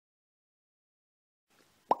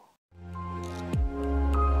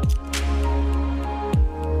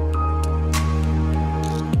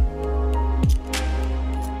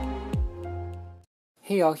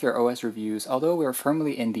Hey all, here OS Reviews. Although we're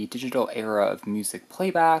firmly in the digital era of music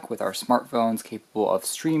playback with our smartphones capable of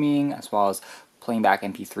streaming as well as playing back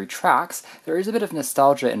MP3 tracks, there is a bit of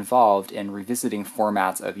nostalgia involved in revisiting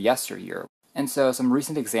formats of yesteryear. And so some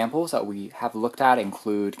recent examples that we have looked at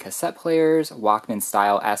include cassette players,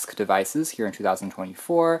 Walkman-style-esque devices here in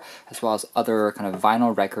 2024, as well as other kind of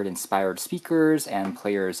vinyl record-inspired speakers and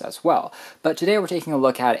players as well. But today we're taking a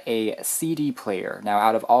look at a CD player. Now,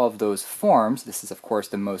 out of all of those forms, this is of course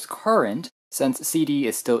the most current, since CD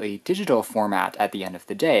is still a digital format at the end of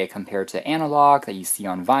the day compared to analog that you see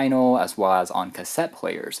on vinyl as well as on cassette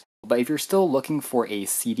players. But if you're still looking for a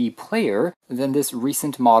CD player, then this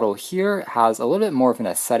recent model here has a little bit more of an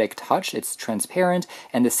aesthetic touch. It's transparent,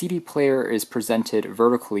 and the CD player is presented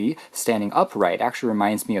vertically, standing upright. It actually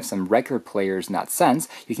reminds me of some record players in that sense.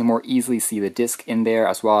 You can more easily see the disc in there,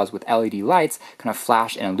 as well as with LED lights kind of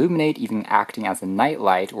flash and illuminate, even acting as a night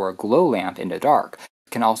light or a glow lamp in the dark.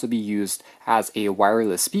 Can also be used as a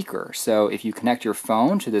wireless speaker. So if you connect your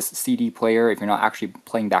phone to this CD player, if you're not actually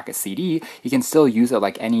playing back a CD, you can still use it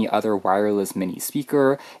like any other wireless mini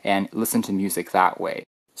speaker and listen to music that way.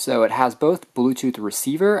 So it has both Bluetooth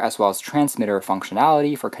receiver as well as transmitter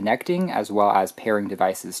functionality for connecting as well as pairing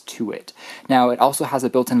devices to it. Now it also has a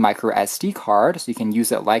built-in micro SD card, so you can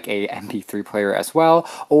use it like a MP3 player as well,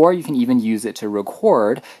 or you can even use it to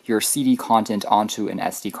record your CD content onto an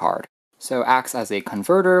SD card. So it acts as a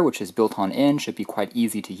converter, which is built on in, should be quite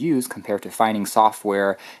easy to use compared to finding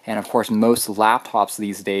software, and of course most laptops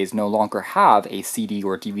these days no longer have a CD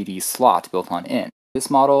or DVD slot built on in.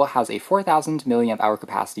 This model has a 4,000 mAh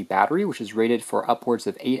capacity battery, which is rated for upwards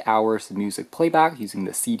of 8 hours of music playback using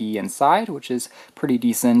the CD inside, which is pretty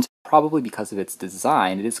decent. Probably because of its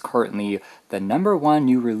design, it is currently the #1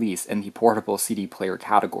 new release in the portable CD player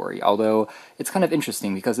category, although it's kind of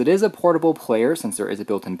interesting because it is a portable player since there is a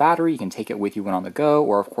built-in battery. You can take it with you when on the go,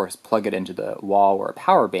 or of course plug it into the wall or a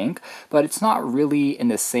power bank, but it's not really in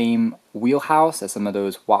the same wheelhouse as some of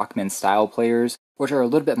those Walkman style players, which are a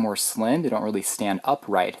little bit more slim. They don't really stand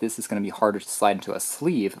upright. This is going to be harder to slide into a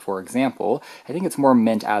sleeve, for example. I think it's more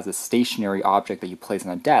meant as a stationary object that you place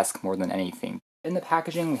on a desk more than anything. In the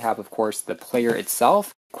packaging, we have, of course, the player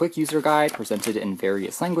itself, quick user guide presented in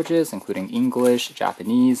various languages, including English,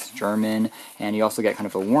 Japanese, German, and you also get kind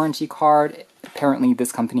of a warranty card. Apparently,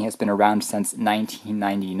 this company has been around since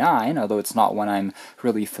 1999, although it's not one I'm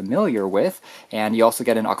really familiar with. And you also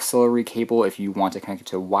get an auxiliary cable if you want to connect it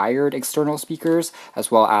to wired external speakers, as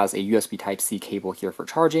well as a USB Type-C cable here for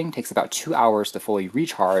charging. It takes about 2 hours to fully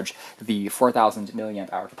recharge the 4,000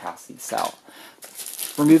 mAh capacity cell.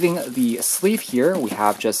 Removing the sleeve here, we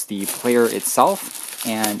have just the player itself,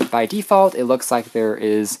 and by default it looks like there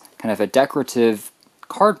is kind of a decorative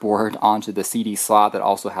cardboard onto the CD slot that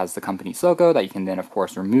also has the company's logo that you can then of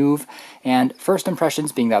course remove. And first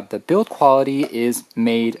impressions being that the build quality is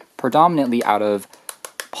made predominantly out of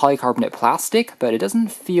polycarbonate plastic, but it doesn't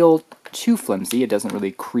feel too flimsy. It doesn't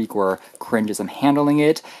really creak or cringe as I'm handling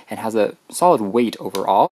it, and has a solid weight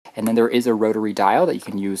overall. And then there is a rotary dial that you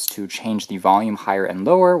can use to change the volume higher and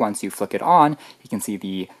lower. Once you flick it on, you can see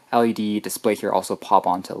the LED display here also pop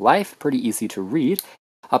onto life. Pretty easy to read.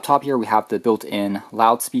 Up top here we have the built-in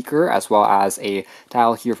loudspeaker as well as a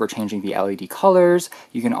dial here for changing the LED colors.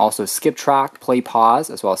 You can also skip track, play, pause,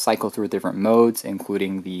 as well as cycle through different modes,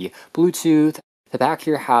 including the Bluetooth. The back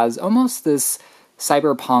here has almost this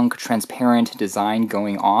cyberpunk transparent design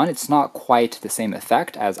going on. It's not quite the same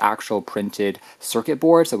effect as actual printed circuit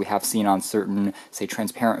boards that we have seen on certain, say,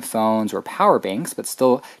 transparent phones or power banks, but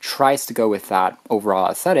still tries to go with that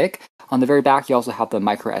overall aesthetic. On the very back, you also have the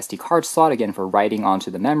micro SD card slot, again for writing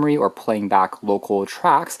onto the memory or playing back local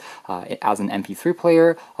tracks as an MP3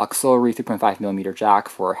 player, auxiliary 3.5mm jack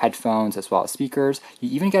for headphones as well as speakers. You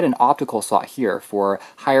even get an optical slot here for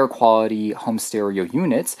higher quality home stereo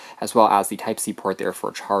units, as well as the Type-C port there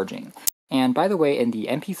for charging. And by the way, in the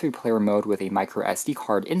MP3 player mode with a micro SD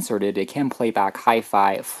card inserted, it can play back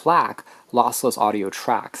HiFi FLAC lossless audio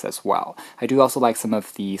tracks as well. I do also like some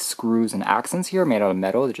of the screws and accents here made out of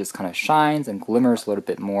metal that just kind of shines and glimmers a little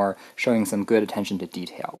bit more, showing some good attention to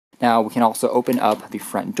detail. Now we can also open up the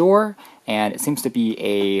front door, and it seems to be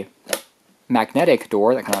a magnetic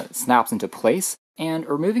door that kind of snaps into place. And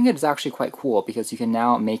removing it is actually quite cool because you can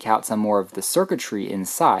now make out some more of the circuitry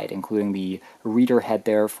inside, including the reader head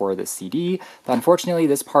there for the CD. But unfortunately,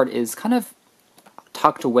 this part is kind of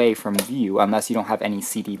tucked away from view unless you don't have any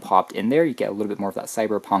CD popped in there. You get a little bit more of that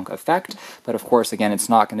cyberpunk effect, but of course, again, it's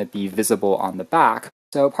not going to be visible on the back.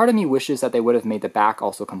 So part of me wishes that they would have made the back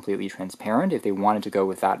also completely transparent if they wanted to go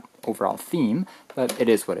with that overall theme, but it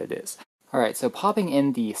is what it is. Alright, so popping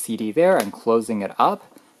in the CD there and closing it up,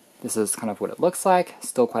 This is kind of what it looks like.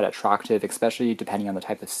 Still quite attractive, especially depending on the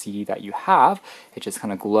type of CD that you have. It just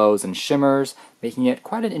kind of glows and shimmers, making it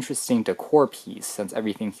quite an interesting decor piece since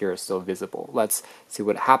everything here is still visible. Let's see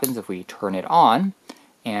what happens if we turn it on.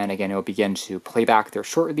 And again, it will begin to play back there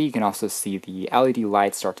shortly. You can also see the LED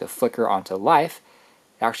lights start to flicker onto life.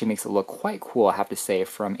 It actually makes it look quite cool, I have to say,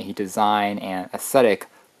 from a design and aesthetic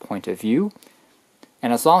point of view.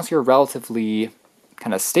 And as long as you're relatively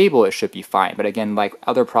kind of stable, it should be fine. But again, like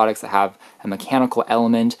other products that have a mechanical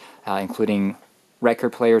element, including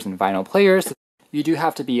record players and vinyl players, you do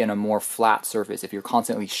have to be in a more flat surface. If you're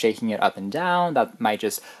constantly shaking it up and down, that might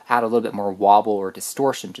just add a little bit more wobble or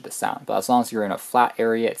distortion to the sound. But as long as you're in a flat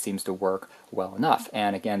area, it seems to work well enough.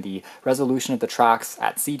 And again, the resolution of the tracks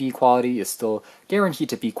at CD quality is still guaranteed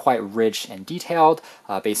to be quite rich and detailed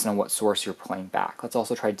based on what source you're playing back. Let's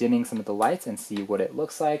also try dimming some of the lights and see what it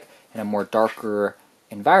looks like in a more darker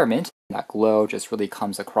environment. That glow just really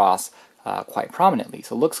comes across quite prominently.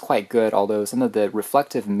 So it looks quite good, although some of the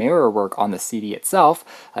reflective mirror work on the CD itself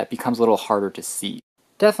becomes a little harder to see.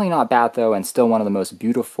 Definitely not bad though, and still one of the most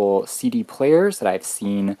beautiful CD players that I've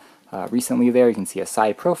seen recently there. You can see a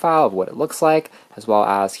side profile of what it looks like, as well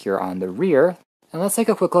as here on the rear. And let's take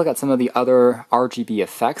a quick look at some of the other RGB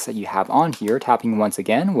effects that you have on here. Tapping once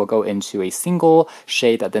again will go into a single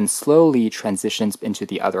shade that then slowly transitions into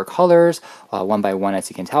the other colors, one by one, as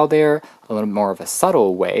you can tell there, a little more of a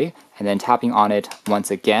subtle way. And then tapping on it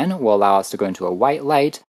once again will allow us to go into a white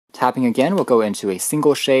light. Tapping again will go into a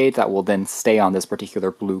single shade that will then stay on this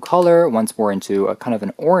particular blue color, once more into a kind of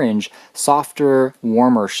an orange, softer,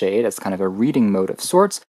 warmer shade as kind of a reading mode of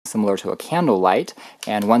sorts, similar to a candle light,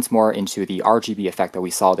 and once more into the RGB effect that we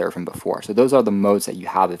saw there from before. So those are the modes that you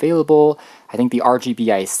have available. I think the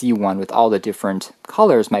RGBIC one with all the different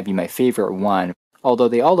colors might be my favorite one, although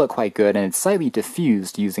they all look quite good, and it's slightly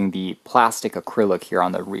diffused using the plastic acrylic here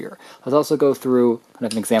on the rear. Let's also go through kind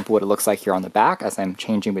of an example of what it looks like here on the back as I'm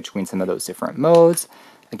changing between some of those different modes.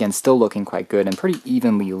 Again, still looking quite good and pretty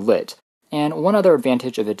evenly lit. And one other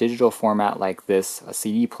advantage of a digital format like this, a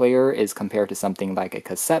CD player, is compared to something like a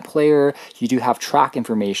cassette player, you do have track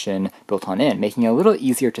information built on in, making it a little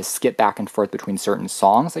easier to skip back and forth between certain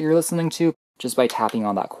songs that you're listening to. Just by tapping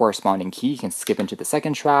on that corresponding key, you can skip into the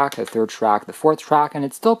second track, the third track, the fourth track, and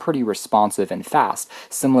it's still pretty responsive and fast,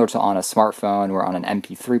 similar to on a smartphone or on an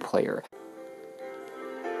MP3 player.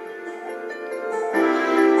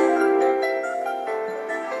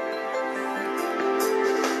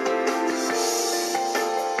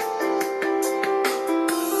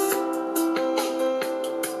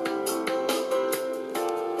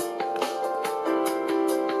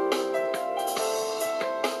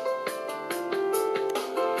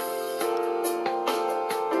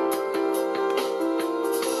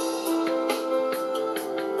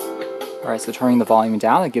 Alright, so turning the volume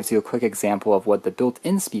down, it gives you a quick example of what the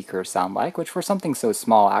built-in speakers sound like, which for something so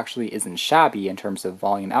small actually isn't shabby in terms of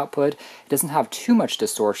volume output. It doesn't have too much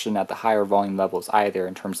distortion at the higher volume levels either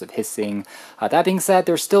in terms of hissing. That being said,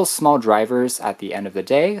 there's still small drivers at the end of the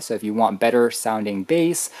day, so if you want better sounding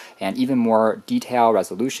bass and even more detail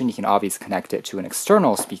resolution, you can obviously connect it to an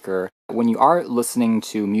external speaker. When you are listening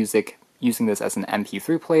to music using this as an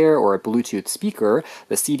MP3 player or a Bluetooth speaker,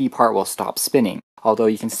 the CD part will stop spinning. Although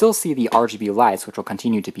you can still see the RGB lights, which will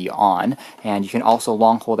continue to be on, and you can also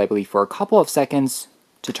long hold, I believe, for a couple of seconds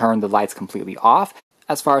to turn the lights completely off.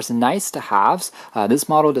 As far as the nice to haves, this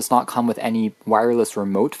model does not come with any wireless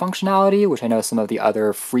remote functionality, which I know some of the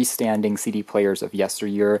other freestanding CD players of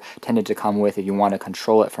yesteryear tended to come with if you want to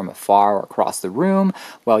control it from afar or across the room.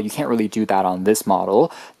 Well, you can't really do that on this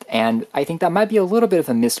model. And I think that might be a little bit of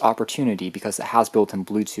a missed opportunity because it has built-in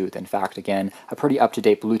Bluetooth. In fact, again, a pretty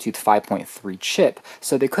up-to-date Bluetooth 5.3 chip.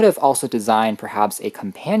 So they could have also designed perhaps a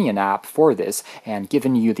companion app for this and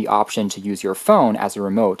given you the option to use your phone as a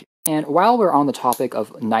remote. And while we're on the topic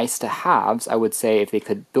of nice to haves, I would say if they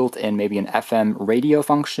could build in maybe an FM radio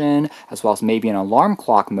function, as well as maybe an alarm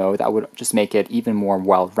clock mode, that would just make it even more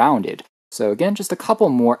well-rounded. So again, just a couple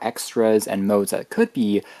more extras and modes that could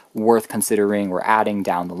be worth considering or adding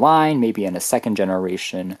down the line, maybe in a second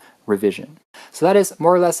generation revision. So that is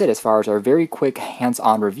more or less it as far as our very quick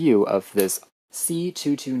hands-on review of this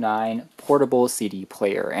C229 portable CD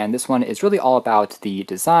player. And this one is really all about the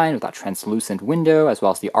design with that translucent window as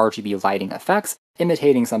well as the RGB lighting effects,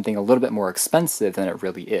 imitating something a little bit more expensive than it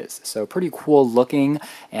really is. So pretty cool looking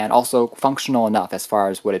and also functional enough as far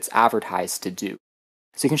as what it's advertised to do.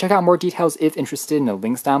 So you can check out more details if interested in the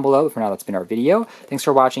links down below. But for now, that's been our video. Thanks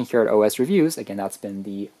for watching here at OS Reviews. Again, that's been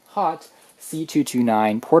the HOTT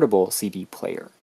C229 portable CD player.